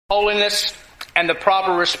holiness, and the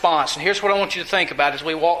proper response. And here's what I want you to think about as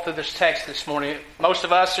we walk through this text this morning. Most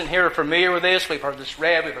of us in here are familiar with this. We've heard this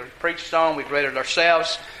read, we've heard it preached on, we've read it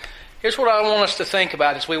ourselves. Here's what I want us to think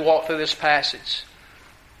about as we walk through this passage.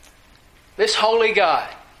 This holy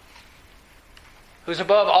God, who's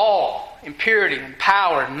above all in purity and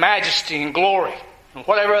power and majesty and glory, and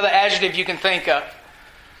whatever other adjective you can think of,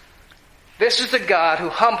 this is the God who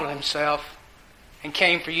humbled Himself and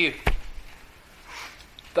came for you.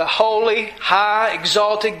 The holy, high,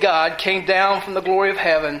 exalted God came down from the glory of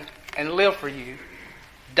heaven and lived for you,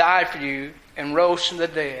 died for you, and rose from the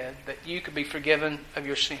dead that you could be forgiven of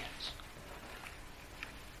your sins.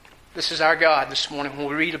 This is our God this morning when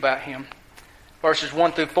we read about Him. Verses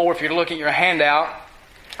 1 through 4, if you're looking at your handout,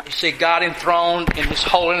 you see God enthroned in His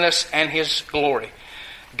holiness and His glory.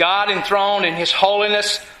 God enthroned in His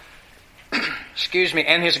holiness,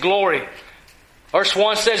 and His glory. Verse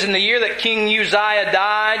 1 says, in the year that King Uzziah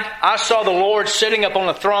died, I saw the Lord sitting upon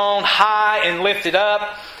a throne, high and lifted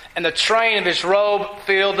up, and the train of His robe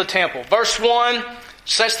filled the temple. Verse 1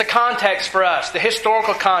 sets the context for us, the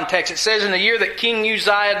historical context. It says, in the year that King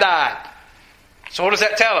Uzziah died. So what does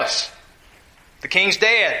that tell us? The king's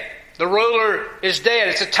dead. The ruler is dead.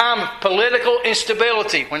 It's a time of political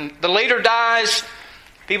instability. When the leader dies,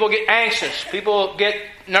 people get anxious. People get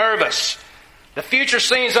nervous. The future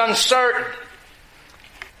seems uncertain.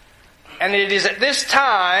 And it is at this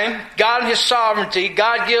time, God in His sovereignty,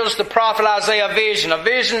 God gives the prophet Isaiah a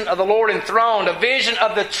vision of the Lord enthroned, a vision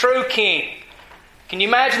of the true king. Can you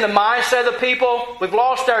imagine the mindset of the people? We've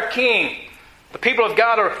lost our king. The people of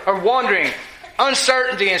God are wondering.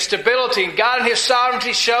 Uncertainty and stability. And God in His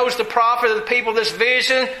sovereignty shows the prophet of the people this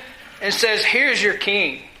vision and says, here's your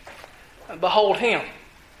king. And behold Him.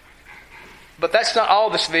 But that's not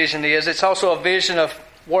all this vision is. It's also a vision of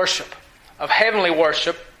worship, of heavenly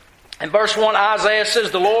worship. In verse 1, Isaiah says,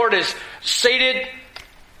 the Lord is seated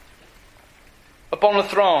upon the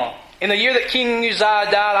throne. In the year that King Uzziah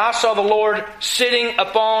died, I saw the Lord sitting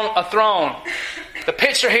upon a throne. The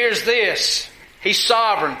picture here is this. He's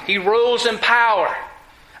sovereign. He rules in power.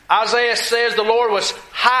 Isaiah says the Lord was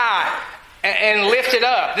high and lifted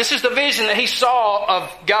up. This is the vision that he saw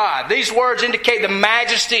of God. These words indicate the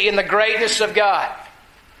majesty and the greatness of God.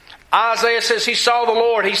 Isaiah says he saw the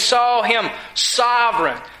Lord. He saw Him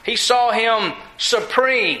sovereign. He saw Him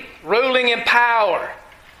supreme, ruling in power.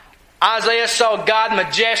 Isaiah saw God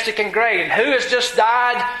majestic and great. And who has just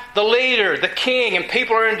died? The leader, the king. And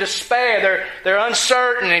people are in despair. They're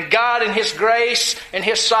uncertain. And God in His grace and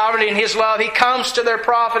His sovereignty and His love, He comes to their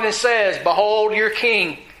prophet and says, behold your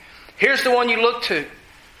king. Here's the one you look to.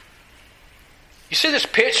 You see this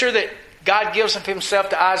picture that God gives of Himself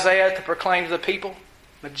to Isaiah to proclaim to the people?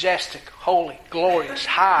 Majestic, holy, glorious,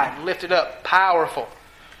 high, lifted up, powerful.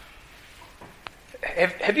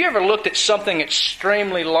 Have you ever looked at something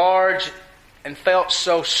extremely large and felt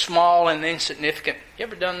so small and insignificant? You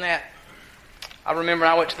ever done that? I remember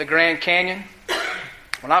I went to the Grand Canyon.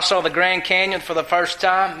 When I saw the Grand Canyon for the first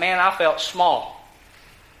time, man, I felt small.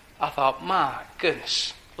 I thought, my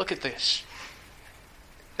goodness, look at this.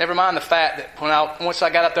 Never mind the fact that once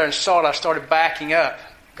I got up there and saw it, I started backing up.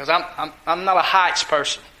 Because I'm not a heights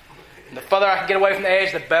person. And the further I could get away from the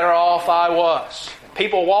edge, the better off I was.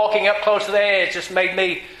 People walking up close to the edge just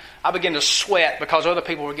made I began to sweat because other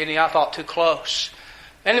people were getting, I thought, too close.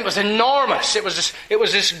 And it was enormous. It was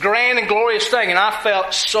this grand and glorious thing, and I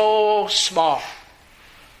felt so small.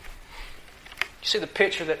 You see the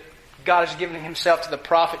picture that God has given Himself to the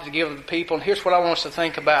prophet to give to the people, and here's what I want us to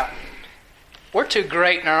think about. We're too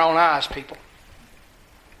great in our own eyes, people.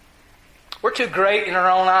 We're too great in our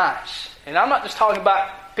own eyes. And I'm not just talking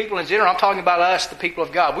about people in general. I'm talking about us, the people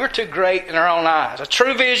of God. We're too great in our own eyes. A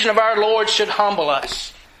true vision of our Lord should humble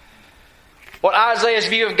us. What Isaiah's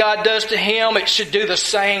view of God does to him, it should do the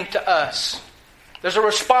same to us. There's a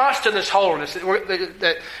response to this holiness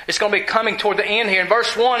that it's going to be coming toward the end here. In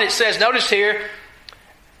verse 1 it says, notice here,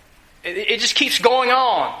 it just keeps going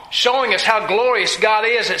on, showing us how glorious God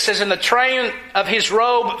is. It says, in the train of His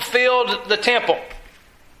robe filled the temple.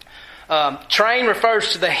 Train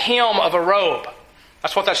refers to the hem of a robe.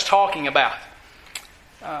 That's what that's talking about.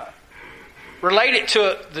 Relate it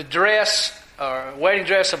to the dress or wedding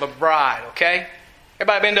dress of a bride, okay?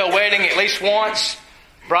 Everybody been to a wedding at least once?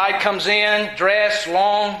 Bride comes in, dress,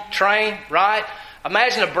 long, train, right?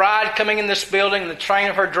 Imagine a bride coming in this building, the train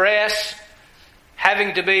of her dress,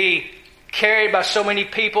 having to be carried by so many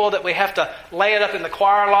people that we have to lay it up in the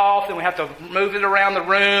choir loft and we have to move it around the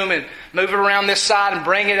room and move it around this side and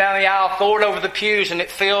bring it down the aisle, throw it over the pews, and it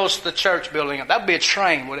fills the church building up. That would be a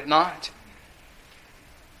train, would it not?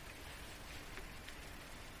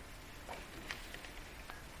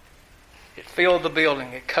 It filled the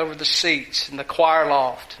building. It covered the seats and the choir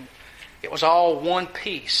loft. It was all one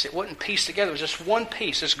piece. It wasn't pieced together. It was just one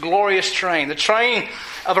piece, this glorious train. The train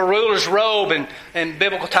of a ruler's robe in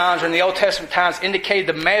biblical times or in the Old Testament times indicated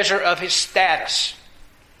the measure of his status.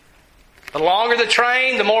 The longer the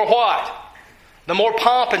train, the more what? The more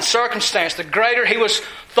pomp and circumstance, the greater he was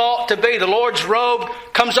thought to be. The Lord's robe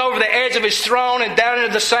comes over the edge of his throne and down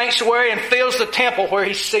into the sanctuary and fills the temple where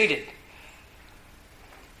he's seated.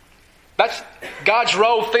 God's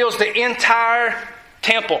robe fills the entire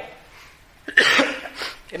temple.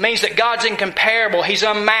 It means that God's incomparable. He's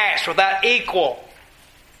unmatched, without equal.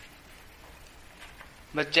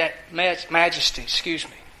 Majesty,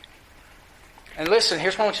 And listen,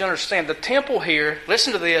 here's what I want you to understand. The temple here,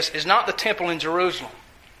 listen to this, is not the temple in Jerusalem.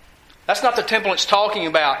 That's not the temple it's talking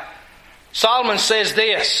about. Solomon says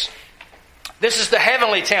this. This is the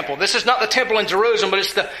heavenly temple. This is not the temple in Jerusalem, but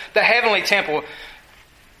it's the heavenly temple.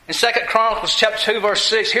 In 2 Chronicles chapter 2, verse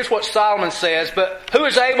 6, here's what Solomon says. But who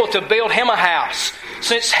is able to build him a house,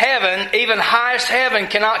 since heaven, even highest heaven,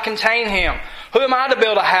 cannot contain him? Who am I to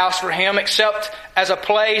build a house for him, except as a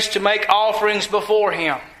place to make offerings before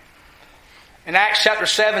him? In Acts chapter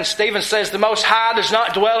 7, Stephen says, the Most High does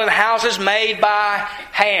not dwell in houses made by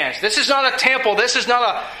hands. This is not a temple. This is not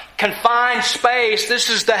a confined space. This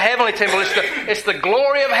is the heavenly temple. It's the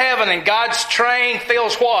glory of heaven, and God's train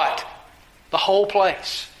fills what? The whole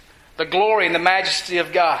place. The glory and the majesty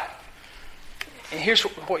of God. And here's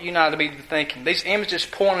what you and I need to be thinking. These images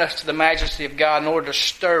point us to the majesty of God in order to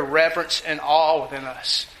stir reverence and awe within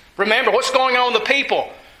us. Remember, what's going on with the people?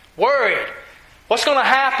 Worried. What's going to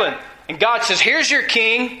happen? And God says, here's your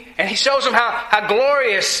king. And He shows them how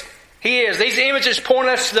glorious He is. These images point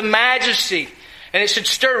us to the majesty. And it should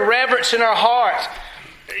stir reverence in our hearts.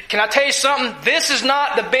 Can I tell you something? This is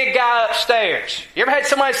not the big guy upstairs. You ever had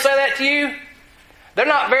somebody say that to you? There are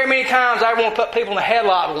not very many times I want to put people in a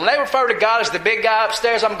headlock. But when they refer to God as the big guy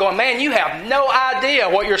upstairs, I'm going, man, you have no idea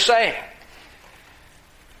what you're saying.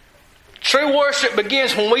 True worship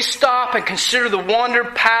begins when we stop and consider the wonder,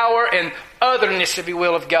 power, and otherness, if you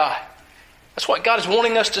will, of God. That's what God is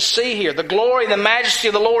wanting us to see here. The glory and the majesty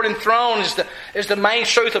of the Lord enthroned is the main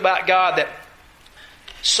truth about God that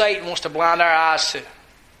Satan wants to blind our eyes to.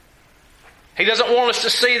 He doesn't want us to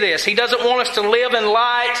see this. He doesn't want us to live in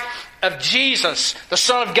light of Jesus, the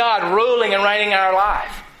Son of God, ruling and reigning in our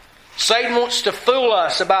life. Satan wants to fool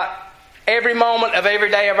us about every moment of every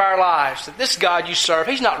day of our lives. That this God you serve,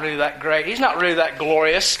 He's not really that great. He's not really that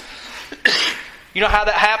glorious. You know how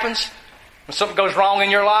that happens? When something goes wrong in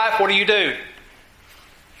your life, what do?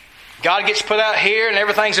 God gets put out here and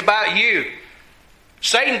everything's about you.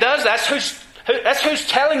 Satan does that. That's who's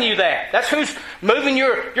telling you that. That's who's moving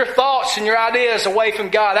your thoughts and your ideas away from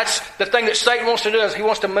God. That's the thing that Satan wants to do, is he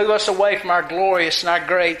wants to move us away from our glorious and our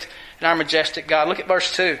great and our majestic God. Look at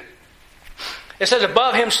verse 2. It says,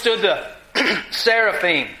 above him stood the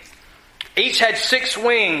seraphim. Each had 6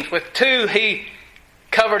 wings. With 2 he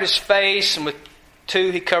covered his face, and with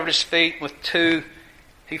 2 he covered his feet, and with 2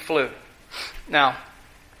 he flew. Now,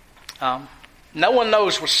 no one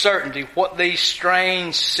knows with certainty what these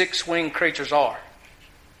strange 6-winged creatures are.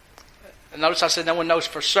 Notice I said no one knows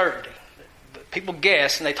for certainty. People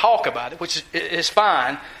guess and they talk about it, which is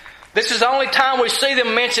fine. This is the only time we see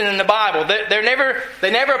them mentioned in the Bible. They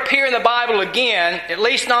never appear in the Bible again, at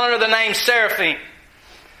least not under the name seraphim.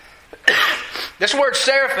 This word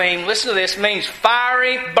seraphim, listen to this, means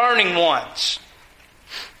fiery burning ones.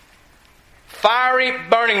 Fiery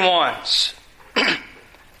burning ones.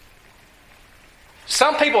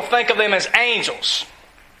 Some people think of them as angels.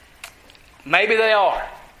 Maybe they are.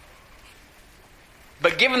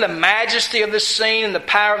 But given the majesty of this scene and the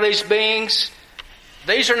power of these beings,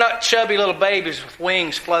 these are not chubby little babies with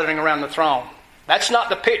wings fluttering around the throne. That's not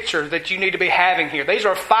the picture that you need to be having here. These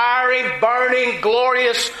are fiery, burning,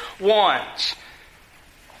 glorious ones.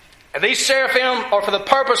 And these seraphim are for the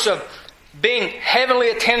purpose of being heavenly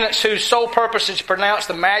attendants whose sole purpose is to pronounce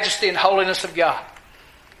the majesty and holiness of God.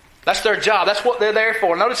 That's their job. That's what they're there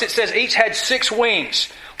for. Notice it says each had 6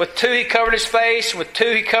 wings. With 2 he covered his face, and with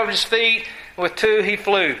 2 he covered his feet, and with 2 he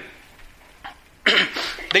flew.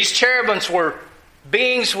 These cherubims were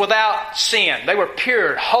beings without sin. They were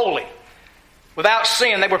pure, holy, without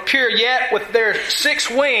sin. They were pure, yet with their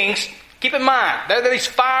 6 wings, keep in mind, they're these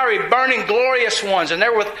fiery, burning, glorious ones, and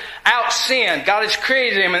they're without sin. God has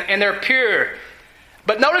created them, and they're pure.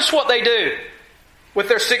 But notice what they do with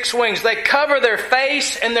their 6 wings. They cover their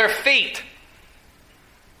face and their feet.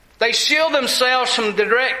 They shield themselves from the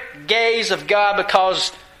direct gaze of God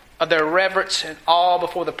because of their reverence and awe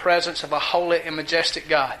before the presence of a holy and majestic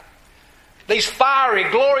God. These fiery,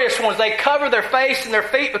 glorious ones, they cover their face and their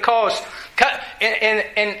feet because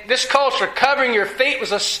in this culture, covering your feet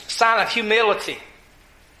was a sign of humility.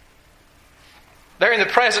 They're in the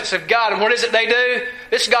presence of God, and what is it they do?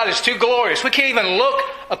 This God is too glorious. We can't even look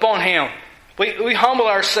upon Him. We humble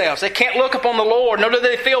ourselves. They can't look upon the Lord, nor do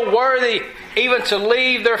they feel worthy even to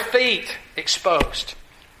leave their feet exposed.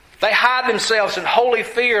 They hide themselves in holy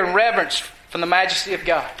fear and reverence from the majesty of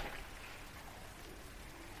God.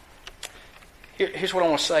 Here's what I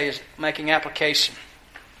want to say is making application.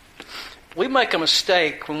 We make a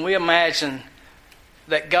mistake when we imagine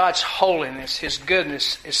that God's holiness, His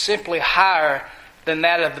goodness, is simply higher than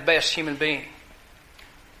that of the best human being.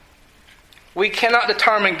 We cannot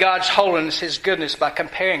determine God's holiness, His goodness, by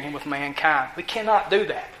comparing Him with mankind. We cannot do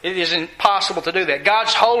that. It is impossible to do that.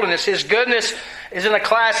 God's holiness, His goodness, is in a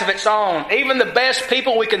class of its own. Even the best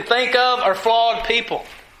people we can think of are flawed people.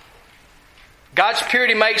 God's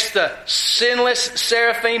purity makes the sinless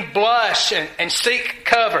seraphim blush and seek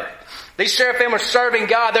cover. These seraphim are serving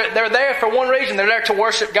God. They're there for one reason. They're there to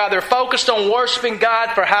worship God. They're focused on worshiping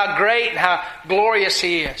God for how great and how glorious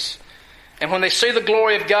He is. And when they see the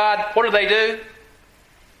glory of God, what do?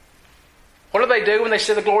 What do when they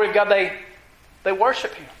see the glory of God? They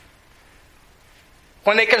worship Him.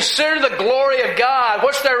 When they consider the glory of God,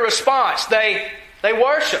 what's their response? They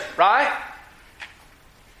worship, right?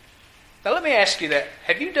 Now let me ask you that.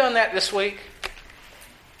 Have you done that this week?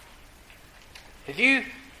 Have you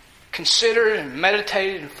considered and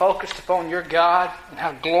meditated and focused upon your God and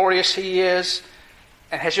how glorious He is?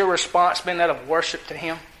 And has your response been that of worship to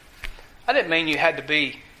Him? I didn't mean you had to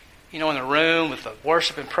be, in the room with the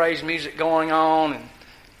worship and praise music going on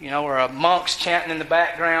and, or a monk's chanting in the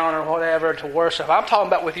background or whatever to worship. I'm talking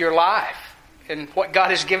about with your life and what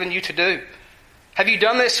God has given you to do. Have you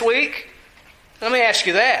done this week? Let me ask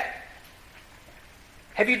you that.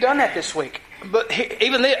 Have you done that this week? But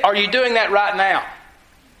even then, are you doing that right now?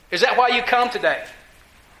 Is that why you come today?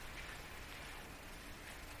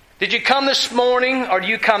 Did you come this morning, or do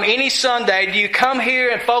you come any Sunday? Do you come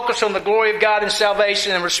here and focus on the glory of God and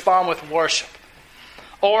salvation and respond with worship?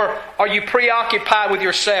 Or are you preoccupied with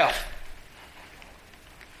yourself?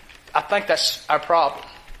 I think that's our problem.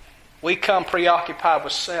 We come preoccupied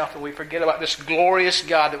with self and we forget about this glorious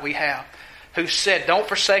God that we have, who said, "Don't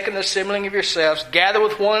forsake the assembling of yourselves, gather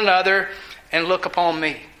with one another and look upon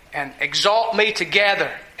me and exalt me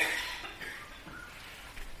together."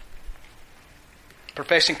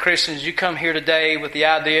 Professing Christians, you come here today with the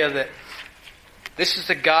idea that this is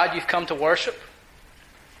the God you've come to worship.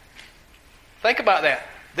 Think about that.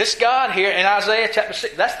 This God here in Isaiah chapter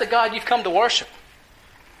 6, that's the God you've come to worship.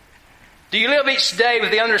 Do you live each day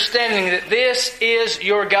with the understanding that this is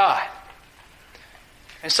your God?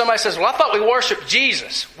 And somebody says, "Well, I thought we worshiped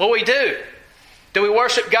Jesus." Well, we do. Do we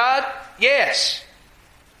worship God? Yes.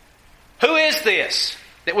 Who is this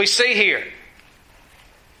that we see here?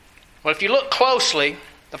 Well, if you look closely,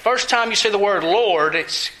 the first time you see the word Lord,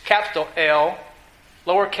 it's capital L,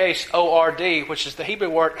 lowercase O-R-D, which is the Hebrew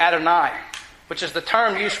word Adonai, which is the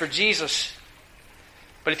term used for Jesus.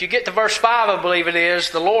 But if you get to verse 5, I believe it is,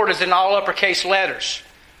 the Lord is in all uppercase letters,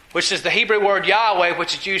 which is the Hebrew word Yahweh,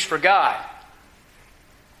 which is used for God.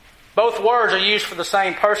 Both words are used for the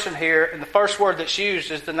same person here, and the first word that's used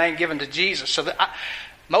is the name given to Jesus. So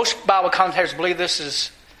most Bible commentators believe this is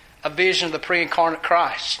a vision of the pre-incarnate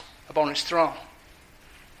Christ upon His throne.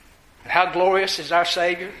 And how glorious is our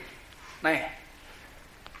Savior? Man,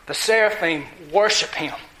 the seraphim worship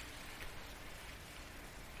Him.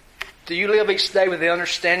 Do you live each day with the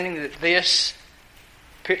understanding that this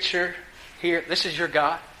picture here, this is your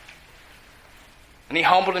God? And He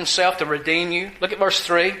humbled Himself to redeem you. Look at verse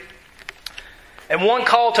 3. "And one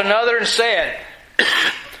called to another and said,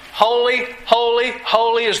 Holy, holy,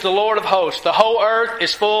 holy is the Lord of hosts. The whole earth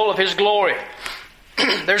is full of His glory."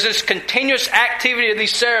 There's this continuous activity of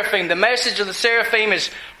these seraphim. The message of the seraphim is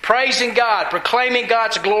praising God, proclaiming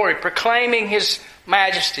God's glory, proclaiming His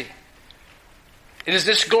majesty. It is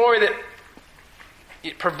this glory that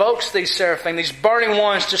it provokes these seraphim, these burning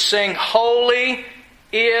ones, to sing, "Holy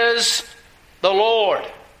is the Lord."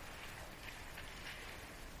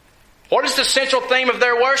 What is the central theme of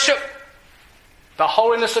their worship? The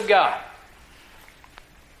holiness of God.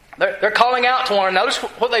 They're calling out to one another. Notice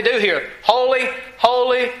what they do here. Holy,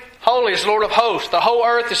 holy, holy is the Lord of hosts. The whole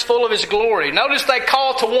earth is full of His glory. Notice they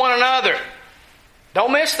call to one another.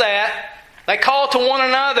 Don't miss that. They call to one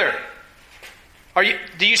another.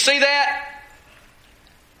 Do you see that?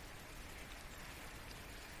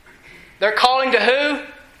 They're calling to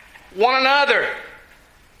who? One another.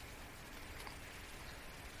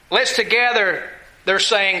 Let's together they're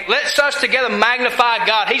saying, let's us together magnify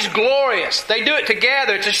God. He's glorious. They do it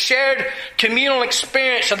together. It's a shared communal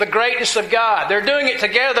experience of the greatness of God. They're doing it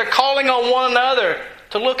together. They're calling on one another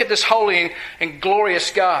to look at this holy and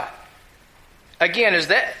glorious God. Again, is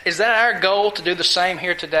that our goal to do the same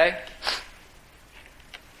here today?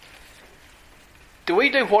 Do we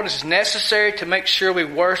do what is necessary to make sure we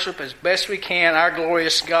worship as best we can our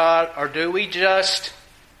glorious God, or do we just,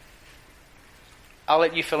 I'll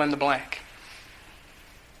let you fill in the blank.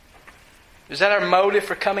 Is that our motive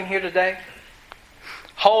for coming here today?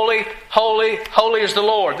 Holy, holy, holy is the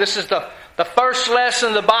Lord. This is the first lesson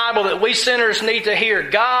of the Bible that we sinners need to hear.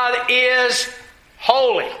 God is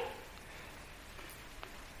holy.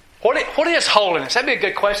 What is holiness? That'd be a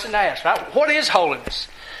good question to ask, right? What is holiness?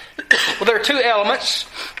 Well, there are two elements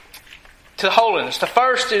to holiness. The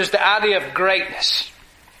first is the idea of greatness.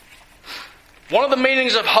 One of the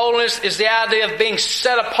meanings of holiness is the idea of being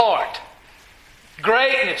set apart.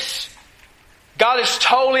 Greatness. God is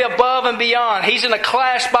totally above and beyond. He's in a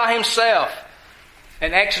class by Himself.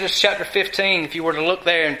 In Exodus chapter 15, if you were to look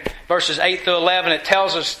there in verses 8 through 11, it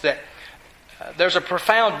tells us that there's a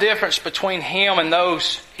profound difference between Him and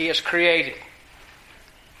those He has created.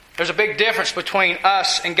 There's a big difference between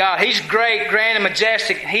us and God. He's great, grand, and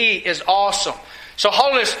majestic, and He is awesome. So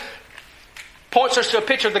holiness points us to a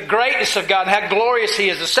picture of the greatness of God and how glorious He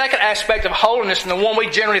is. The second aspect of holiness, and the one we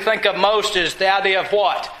generally think of most, is the idea of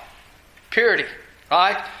what? Purity,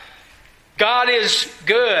 right? God is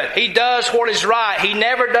good. He does what is right. He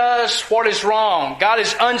never does what is wrong. God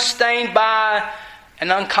is unstained by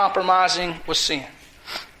and uncompromising with sin.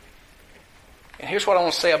 And here's what I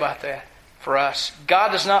want to say about that for us.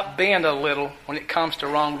 God does not bend a little when it comes to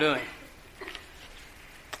wrongdoing.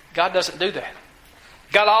 God doesn't do that.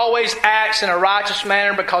 God always acts in a righteous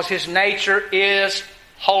manner because His nature is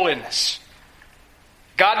holiness.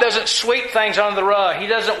 God doesn't sweep things under the rug. He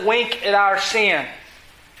doesn't wink at our sin.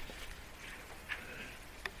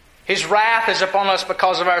 His wrath is upon us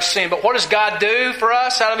because of our sin. But what does God do for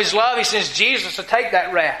us out of His love? He sends Jesus to take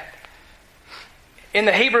that wrath. In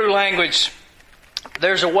the Hebrew language,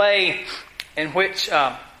 there's a way in which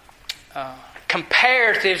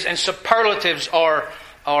comparatives and superlatives are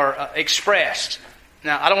expressed.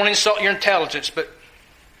 Now, I don't want to insult your intelligence, but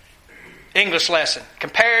English lesson.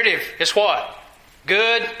 Comparative is what?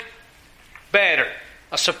 Good, better.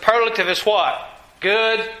 A superlative is what?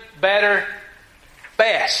 Good, better,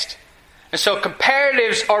 best. And so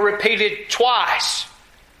comparatives are repeated twice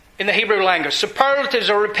in the Hebrew language. Superlatives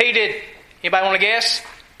are repeated, anybody want to guess?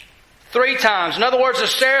 3 times. In other words, the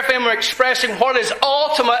seraphim are expressing what is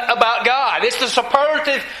ultimate about God. It's the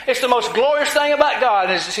superlative, it's the most glorious thing about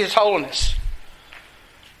God, is His holiness.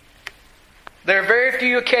 There are very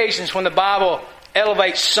few occasions when the Bible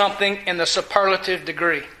elevates something in the superlative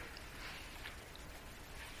degree.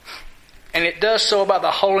 And it does so about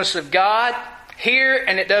the holiness of God here,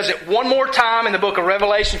 and it does it one more time in the book of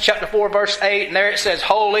Revelation chapter 4 verse 8, and there it says,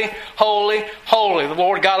 Holy, holy, holy, the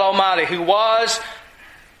Lord God Almighty, who was,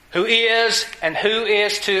 who is, and who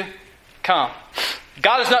is to come.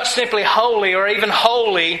 God is not simply holy or even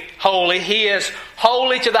holy, holy. He is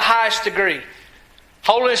holy to the highest degree.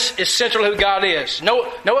 Holiness is central to who God is. No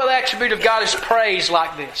other attribute of God is praised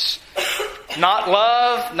like this. Not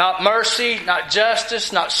love, not mercy, not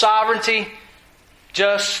justice, not sovereignty,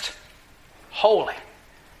 just holy.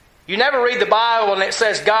 You never read the Bible and it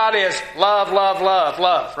says God is love, love, love,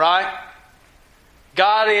 love, right?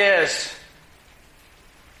 God is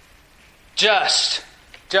just.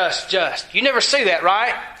 You never see that,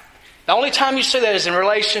 right? The only time you see that is in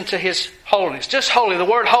relation to His holiness. Just holy. The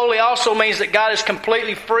word holy also means that God is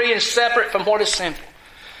completely free and separate from what is sinful.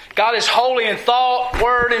 God is holy in thought,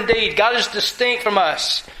 word, and deed. God is distinct from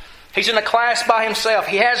us. He's in a class by Himself.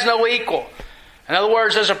 He has no equal. In other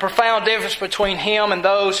words, there's a profound difference between Him and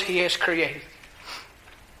those He has created.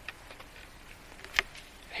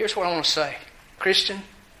 Here's what I want to say. Christian,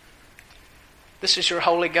 this is your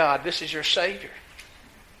holy God. This is your Savior.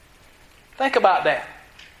 Think about that.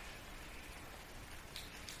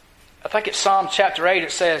 I think it's Psalm chapter 8.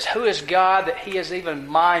 It says, who is God that He is even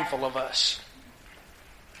mindful of us?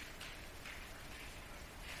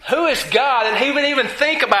 Who is God that He would even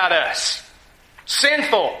think about us?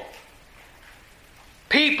 Sinful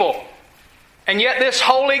people. And yet this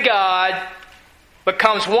holy God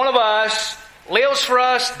becomes one of us, lives for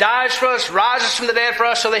us, dies for us, rises from the dead for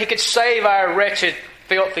us so that He could save our wretched,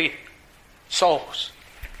 filthy souls.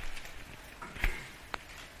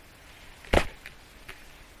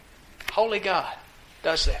 Holy God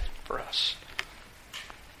does that for us.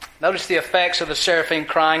 Notice the effects of the seraphim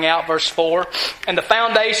crying out, verse 4. And the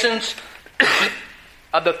foundations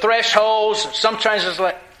the thresholds. Some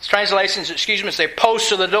translations, say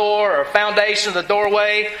posts of the door or foundation of the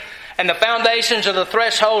doorway. And the foundations of the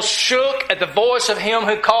thresholds shook at the voice of Him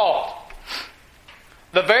who called.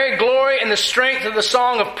 The very glory and the strength of the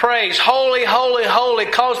song of praise, holy, holy, holy,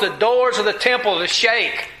 caused the doors of the temple to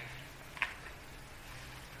shake.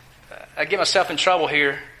 I get myself in trouble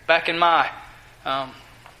here. Back in my,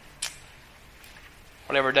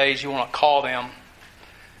 whatever days you want to call them.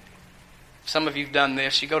 Some of you have done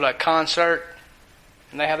this. You go to a concert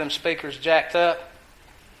and they have them speakers jacked up.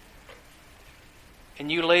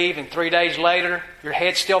 And you leave and 3 days later, your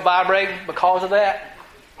head's still vibrating because of that.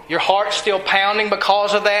 Your heart's still pounding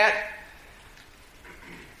because of that.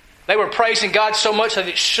 They were praising God so much that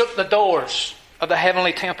it shook the doors of the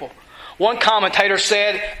heavenly temple. One commentator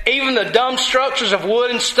said, even the dumb structures of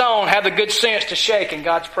wood and stone have the good sense to shake in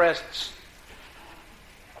God's presence.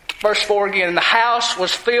 Verse 4 again, and the house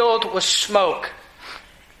was filled with smoke.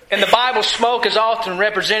 In the Bible, smoke is often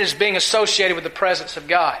represented as being associated with the presence of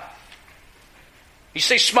God. You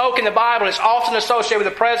see smoke in the Bible, it's often associated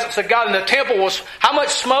with the presence of God. And the temple was, how much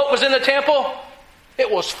smoke was in the temple? It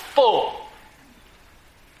was full.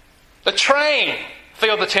 The train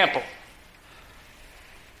filled the temple.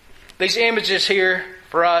 These images here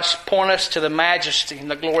for us point us to the majesty and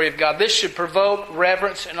the glory of God. This should provoke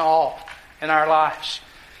reverence and awe in our lives.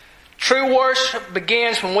 True worship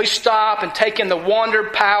begins when we stop and take in the wonder,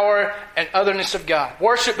 power, and otherness of God.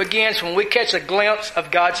 Worship begins when we catch a glimpse of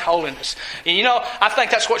God's holiness. And you know, I think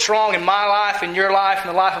that's what's wrong in my life, in your life, in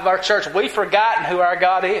the life of our church. We've forgotten who our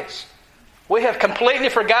God is. We have completely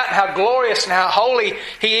forgotten how glorious and how holy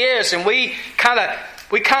He is. And we kind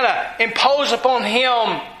of impose upon Him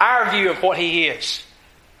our view of what He is.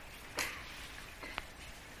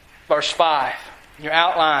 Verse 5, your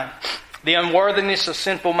outline. The unworthiness of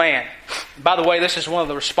sinful man. By the way, this is one of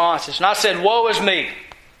the responses. And I said, woe is me,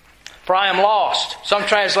 for I am lost. Some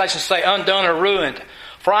translations say undone or ruined.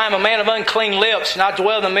 For I am a man of unclean lips, and I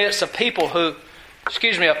dwell in the midst of a people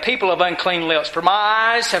of unclean lips. For my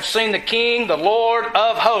eyes have seen the King, the Lord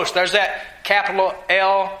of hosts. There's that capital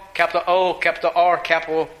L, capital O, capital R,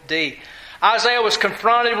 capital D. Isaiah was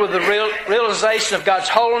confronted with the realization of God's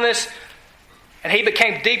holiness, and he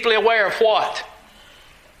became deeply aware of what?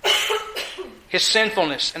 His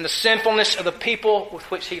sinfulness and the sinfulness of the people with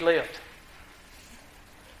which he lived.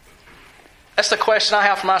 That's the question I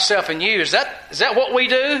have for myself and you. Is that what we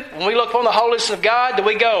do? When we look upon the holiness of God, do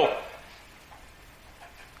we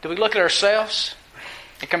look at ourselves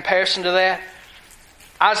in comparison to that?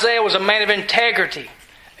 Isaiah was a man of integrity,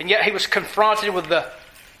 and yet he was confronted with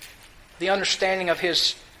the understanding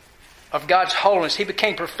of God's holiness. He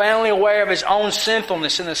became profoundly aware of his own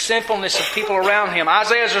sinfulness and the sinfulness of people around him.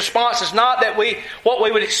 Isaiah's response is not what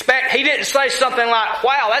we would expect. He didn't say something like,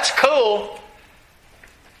 wow, that's cool.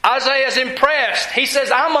 Isaiah's impressed. He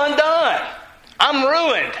says, I'm undone. I'm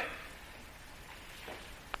ruined.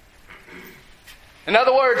 In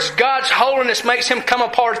other words, God's holiness makes him come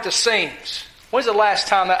apart at the seams. When's the last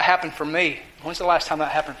time that happened for me? When's the last time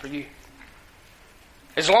that happened for you?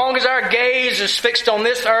 As long as our gaze is fixed on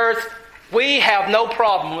this earth, we have no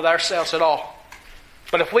problem with ourselves at all.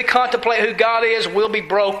 But if we contemplate who God is, we'll be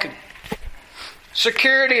broken.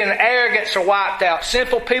 Security and arrogance are wiped out.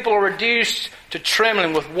 Sinful people are reduced to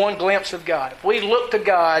trembling with one glimpse of God. If we look to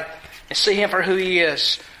God and see Him for who He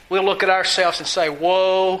is, we'll look at ourselves and say,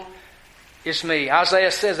 woe is me.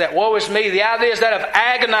 Isaiah says that, woe is me. The idea is that of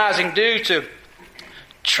agonizing due to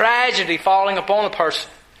tragedy falling upon a person.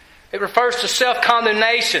 It refers to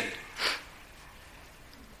self-condemnation.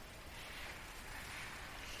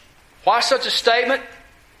 Why such a statement?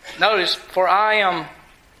 Notice, for I am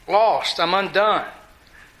lost, I'm undone.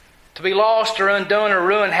 To be lost or undone or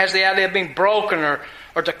ruined has the idea of being broken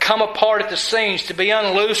or to come apart at the seams, to be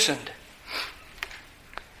unloosened.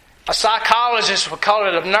 A psychologist would call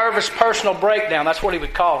it a nervous personal breakdown. That's what he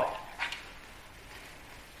would call it.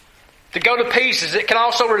 To go to pieces. It can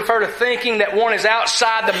also refer to thinking that one is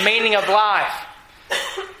outside the meaning of life.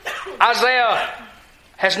 Isaiah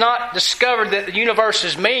has not discovered that the universe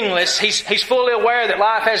is meaningless. He's fully aware that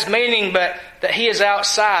life has meaning, but that he is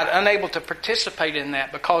outside, unable to participate in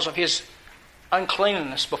that because of his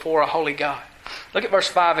uncleanness before a holy God. Look at verse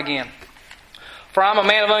 5 again. For I am a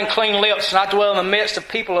man of unclean lips, and I dwell in the midst of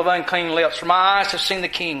people of unclean lips. For my eyes have seen the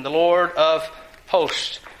King, the Lord of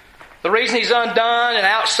hosts. The reason he's undone and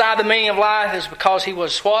outside the meaning of life is because he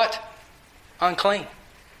was what? Unclean.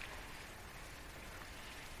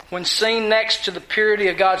 When seen next to the purity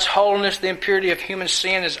of God's holiness, the impurity of human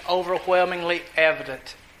sin is overwhelmingly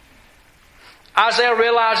evident. Isaiah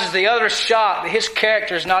realizes the other shot that his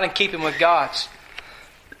character is not in keeping with God's.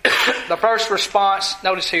 The first response,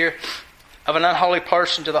 notice here, of an unholy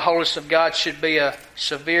person to the holiness of God should be a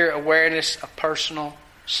severe awareness of personal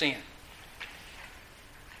sin.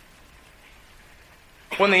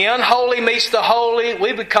 When the unholy meets the holy,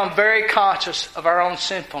 we become very conscious of our own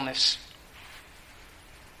sinfulness.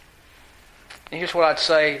 And here's what I'd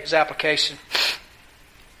say as application.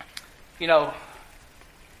 You know,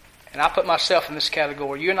 and I put myself in this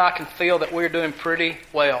category. You and I can feel that we're doing pretty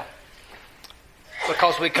well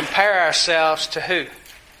because we compare ourselves to who?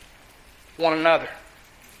 One another.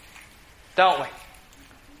 Don't we?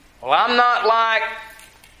 Well, I'm not like...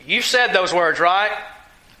 You've said those words, right?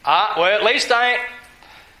 Well, at least I ain't...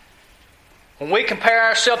 When we compare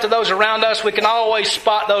ourselves to those around us, we can always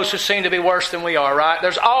spot those who seem to be worse than we are, right?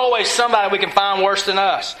 There's always somebody we can find worse than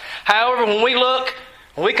us. However, when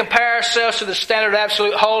we compare ourselves to the standard of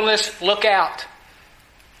absolute holiness, look out.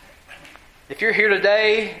 If you're here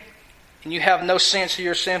today and you have no sense of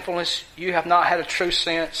your sinfulness, you have not had a true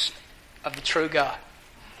sense of the true God.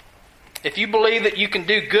 If you believe that you can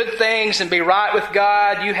do good things and be right with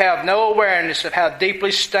God, you have no awareness of how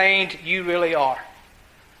deeply stained you really are.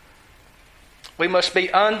 We must be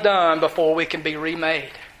undone before we can be remade.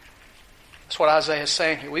 That's what Isaiah is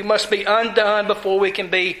saying here. We must be undone before we can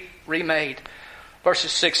be remade.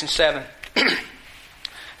 Verses 6 and 7.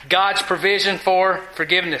 God's provision for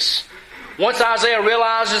forgiveness. Once Isaiah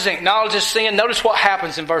realizes and acknowledges sin, notice what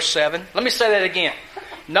happens in verse 7. Let me say that again.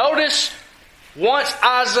 Notice, once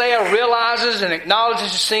Isaiah realizes and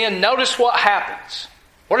acknowledges sin, notice what happens.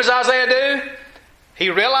 What does Isaiah do? He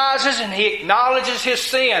realizes and he acknowledges his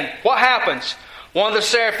sin. What happens? One of the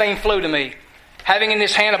seraphim flew to me, having in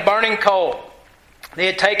his hand a burning coal. They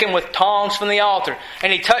had taken with tongs from the altar.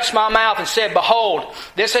 And he touched my mouth and said, Behold,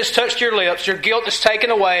 this has touched your lips. Your guilt is taken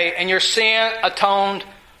away and your sin atoned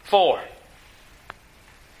for.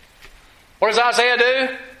 What does Isaiah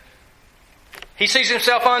do? He sees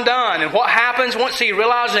himself undone. And what happens once he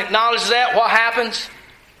realizes and acknowledges that? What happens?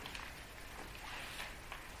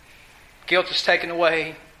 Guilt is taken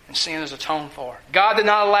away and sin is atoned for. God did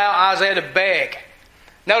not allow Isaiah to beg.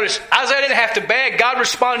 Notice, Isaiah didn't have to beg. God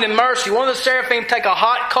responded in mercy. One of the seraphim take a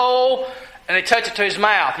hot coal and they touch it to his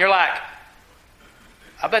mouth. You're like,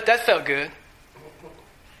 I bet that felt good.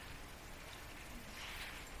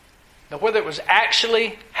 Now, whether it was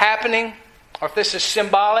actually happening or if this is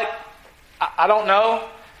symbolic, I don't know.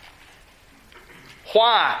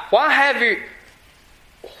 Why? Why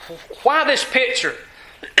this picture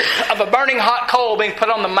of a burning hot coal being put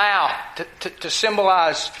on the mouth to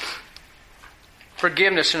symbolize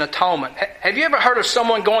forgiveness and atonement? Have you ever heard of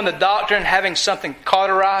someone going to the doctor and having something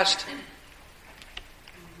cauterized?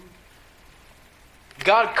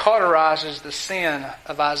 God cauterizes the sin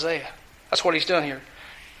of Isaiah. That's what he's doing here.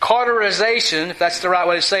 Cauterization, if that's the right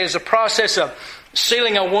way to say it, is a process of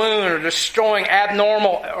sealing a wound or destroying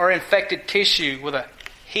abnormal or infected tissue with a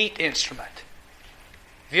heat instrument.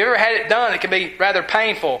 If you ever had it done, it can be rather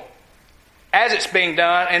painful as it's being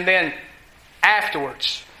done and then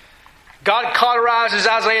afterwards. God cauterizes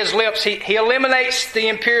Isaiah's lips. He eliminates the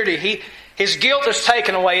impurity. His guilt is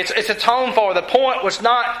taken away. It's atoned for. The point was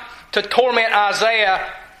not to torment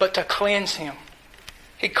Isaiah, but to cleanse him.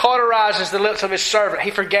 He cauterizes the lips of his servant.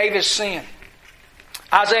 He forgave his sin.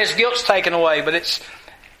 Isaiah's guilt's taken away, but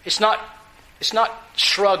it's not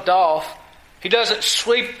shrugged off. He doesn't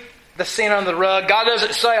sweep the sin under the rug. God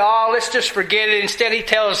doesn't say, let's just forget it. Instead, he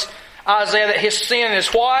tells Isaiah that his sin is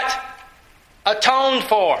what? Atoned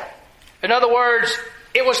for. In other words,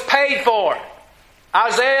 it was paid for.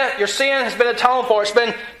 Isaiah, your sin has been atoned for. It's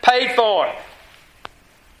been paid for.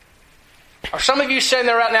 Are some of you sitting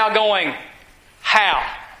there right now going, how?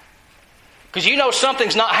 Because you know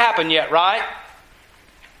something's not happened yet, right?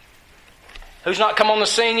 Who's not come on the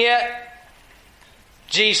scene yet?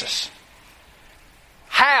 Jesus.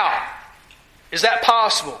 How is that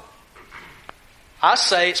possible? I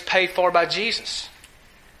say it's paid for by Jesus.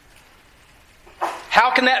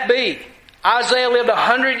 How can that be? Isaiah lived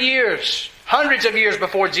 100 years, hundreds of years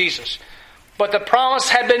before Jesus. But the promise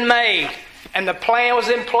had been made and the plan was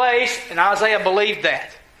in place, and Isaiah believed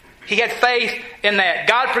that. He had faith in that.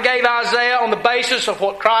 God forgave Isaiah on the basis of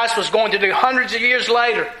what Christ was going to do hundreds of years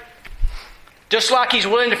later. Just like He's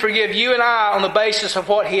willing to forgive you and I on the basis of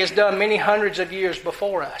what He has done many hundreds of years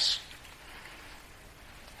before us.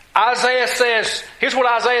 Isaiah says, here's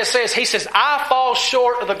what Isaiah says. He says, I fall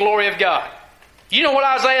short of the glory of God. You know what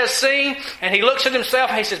Isaiah's seen? And he looks at himself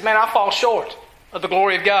and he says, man, I fall short of the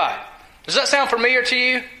glory of God. Does that sound familiar to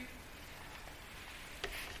you?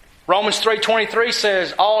 Romans 3:23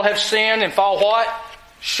 says, all have sinned and fall what?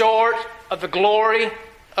 Short of the glory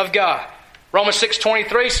of God. Romans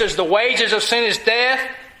 6:23 says, the wages of sin is death,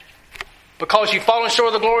 Because you've fallen short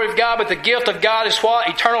of the glory of God, but the gift of God is what?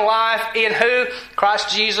 Eternal life in who?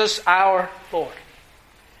 Christ Jesus our Lord.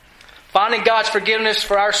 Finding God's forgiveness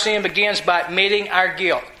for our sin begins by admitting our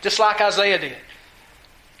guilt, just like Isaiah did.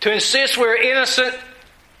 To insist we're innocent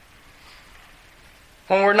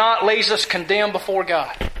when we're not leaves us condemned before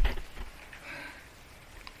God.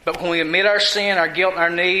 But when we admit our sin, our guilt, and our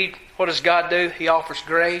need, what does God do? He offers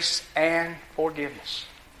grace and forgiveness.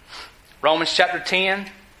 Romans chapter 10,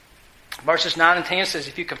 verses 9 and 10 says,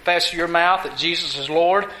 if you confess with your mouth that Jesus is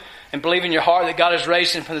Lord and believe in your heart that God has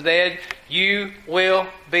raised Him from the dead, you will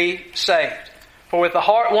be saved. For with the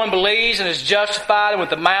heart one believes and is justified, and with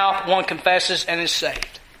the mouth one confesses and is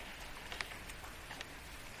saved.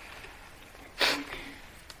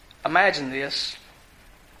 Imagine this.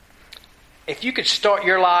 If you could start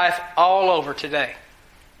your life all over today.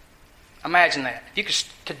 Imagine that.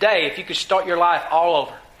 If you could start your life all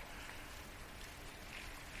over.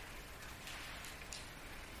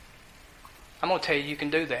 I'm going to tell you, you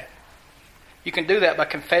can do that. You can do that by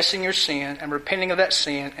confessing your sin and repenting of that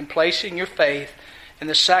sin and placing your faith in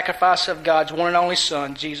the sacrifice of God's one and only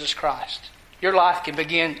Son, Jesus Christ. Your life can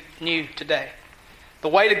begin new today. The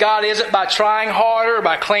way to God isn't by trying harder or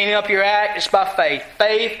by cleaning up your act. It's by faith.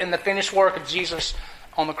 Faith in the finished work of Jesus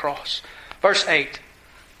on the cross. Verse 8.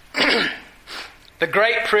 The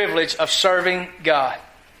great privilege of serving God.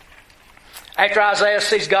 After Isaiah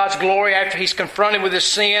sees God's glory, after he's confronted with his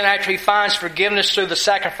sin, after he finds forgiveness through the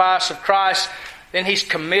sacrifice of Christ, then he's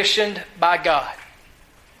commissioned by God.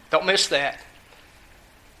 Don't miss that.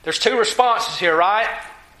 There's two responses here, right?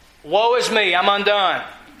 Woe is me, I'm undone.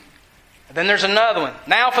 And then there's another one.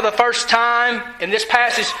 Now for the first time in this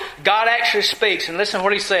passage, God actually speaks. And listen to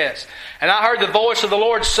what He says. And I heard the voice of the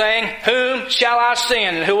Lord saying, whom shall I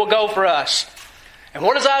send and who will go for us? And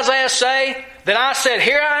what does Isaiah say? Then I said,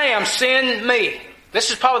 here I am, send me.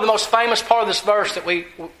 This is probably the most famous part of this verse that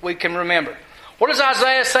we can remember. What is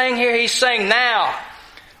Isaiah saying here? He's saying now,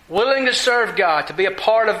 willing to serve God, to be a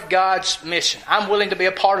part of God's mission. I'm willing to be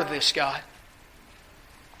a part of this, God.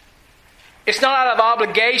 It's not out of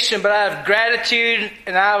obligation, but out of gratitude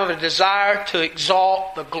and out of a desire to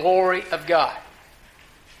exalt the glory of God.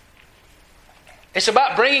 It's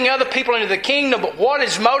about bringing other people into the kingdom, but what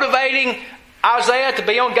is motivating Isaiah to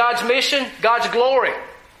be on God's mission? God's glory.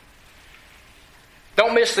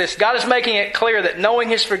 Don't miss this. God is making it clear that knowing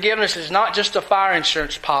His forgiveness is not just a fire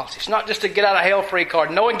insurance policy. It's not just a get out of hell free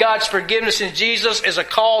card. Knowing God's forgiveness in Jesus is a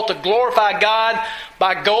call to glorify God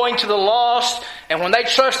by going to the lost. And when they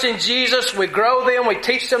trust in Jesus, we grow them, we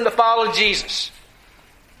teach them to follow Jesus.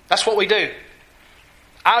 That's what we do.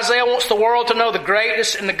 Isaiah wants the world to know the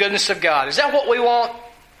greatness and the goodness of God. Is that what we want?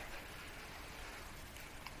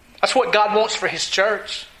 That's what God wants for His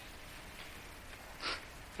church.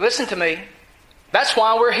 Listen to me. That's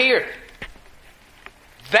why we're here.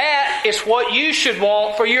 That is what you should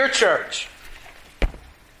want for your church.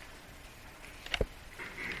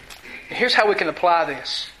 Here's how we can apply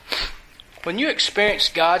this. When you experience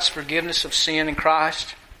God's forgiveness of sin in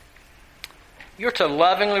Christ, you're to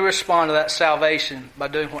lovingly respond to that salvation by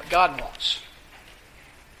doing what God wants.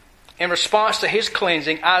 In response to his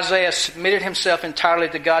cleansing, Isaiah submitted himself entirely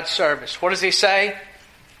to God's service. What does he say?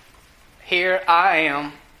 Here I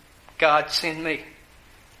am, God send me.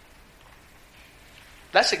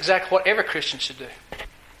 That's exactly what every Christian should do.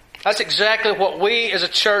 That's exactly what we as a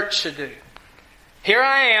church should do. Here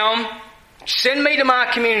I am, send me to my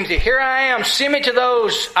community. Here I am, send me to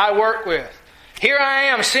those I work with. Here I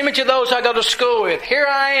am, send me to those I go to school with. Here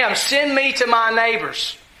I am, send me to my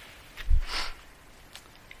neighbors.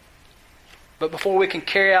 But before we can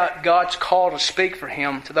carry out God's call to speak for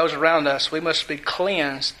Him to those around us, we must be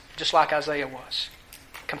cleansed just like Isaiah was.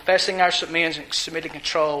 Confessing our sins and submitting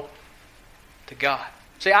control to God.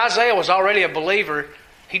 See, Isaiah was already a believer.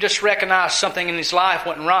 He just recognized something in his life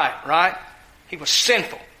wasn't right? He was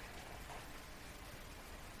sinful.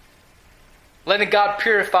 Letting God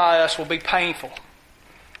purify us will be painful.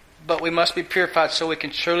 But we must be purified so we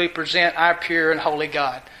can truly present our pure and holy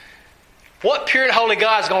God. What pure and holy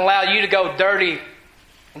God is going to allow you to go dirty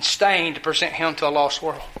and stained to present Him to a lost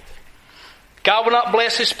world? God will not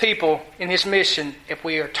bless His people in His mission if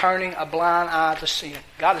we are turning a blind eye to sin.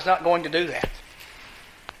 God is not going to do that.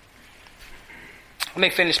 Let me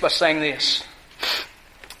finish by saying this.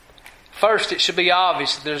 First, it should be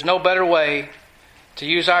obvious that there's no better way to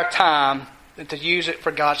use our time than to use it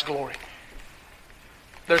for God's glory.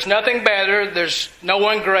 There's nothing better, there's no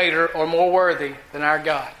one greater or more worthy than our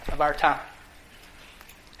God of our time.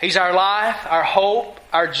 He's our life, our hope,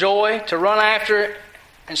 our joy. To run after it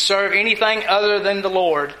and serve anything other than the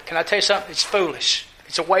Lord, can I tell you something? It's foolish.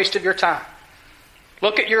 It's a waste of your time.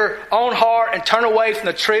 Look at your own heart and turn away from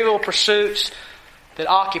the trivial pursuits that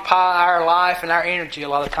occupy our life and our energy a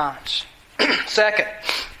lot of times. Second,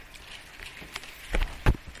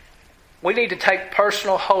 we need to take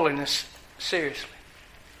personal holiness seriously.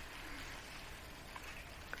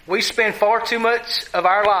 We spend far too much of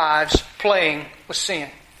our lives playing with sin.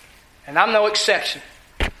 And I'm no exception.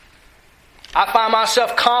 I find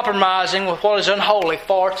myself compromising with what is unholy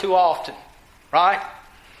far too often. Right?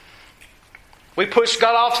 We push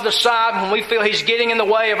God off to the side when we feel He's getting in the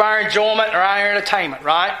way of our enjoyment or our entertainment.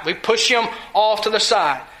 Right? We push Him off to the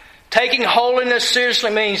side. Taking holiness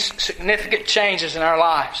seriously means significant changes in our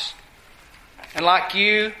lives. And like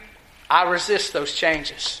you, I resist those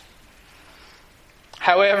changes.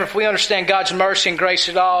 However, if we understand God's mercy and grace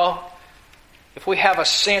at all, if we have a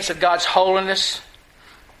sense of God's holiness,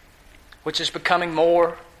 which is becoming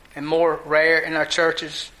more and more rare in our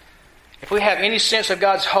churches, if we have any sense of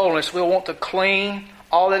God's holiness, we'll want to clean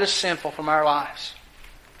all that is sinful from our lives.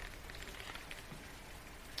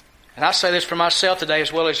 And I say this for myself today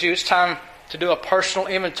as well as you. It's time to do a personal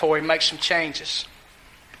inventory and make some changes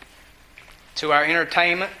to our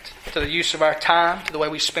entertainment, to the use of our time, to the way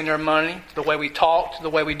we spend our money, to the way we talk, to the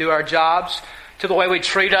way we do our jobs, to the way we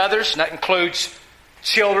treat others, and that includes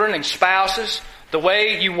children and spouses, the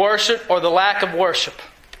way you worship or the lack of worship,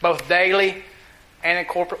 both daily and in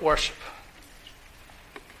corporate worship.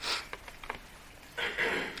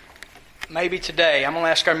 Maybe today I'm going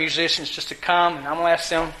to ask our musicians just to come, and I'm going to ask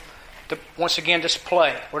them to once again just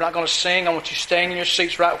play. We're not going to sing. I want you staying in your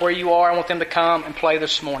seats right where you are. I want them to come and play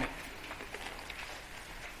this morning.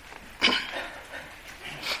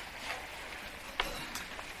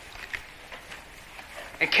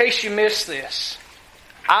 In case you missed this,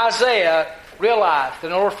 Isaiah realized that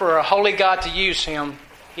in order for a holy God to use him,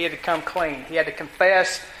 he had to come clean. He had to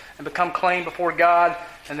confess and become clean before God,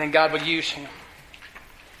 and then God would use him.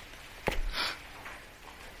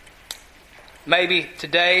 Maybe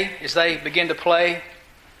today, as they begin to play,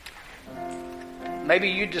 maybe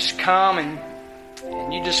you just come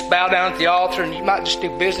and you just bow down at the altar and you might just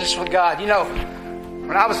do business with God. You know,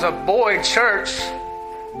 when I was a boy in church,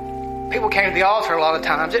 people came to the altar a lot of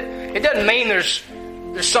times. It doesn't mean there's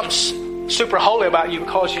something super holy about you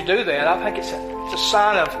because you do that. I think it's a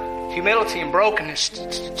sign of humility and brokenness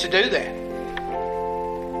to do that.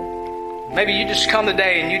 Maybe you just come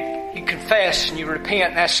today and you confess and you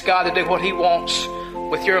repent and ask God to do what He wants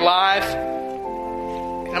with your life.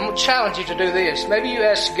 And I'm going to challenge you to do this. Maybe you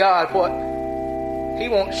ask God what He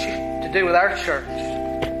wants you to do with our church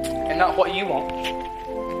and not what you want.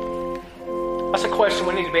 That's a question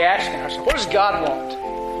we need to be asking ourselves. What does God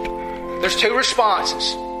want? There's two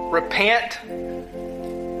responses. Repent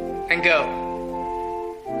and go.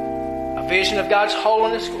 A vision of God's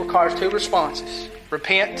holiness requires two responses.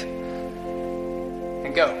 Repent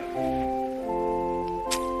and go.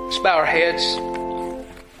 Let's bow our heads.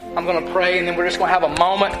 I'm going to pray, and then we're just going to have a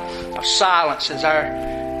moment of silence as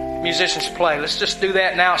our musicians play. Let's just do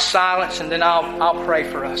that now, silence, and then I'll pray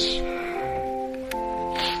for us.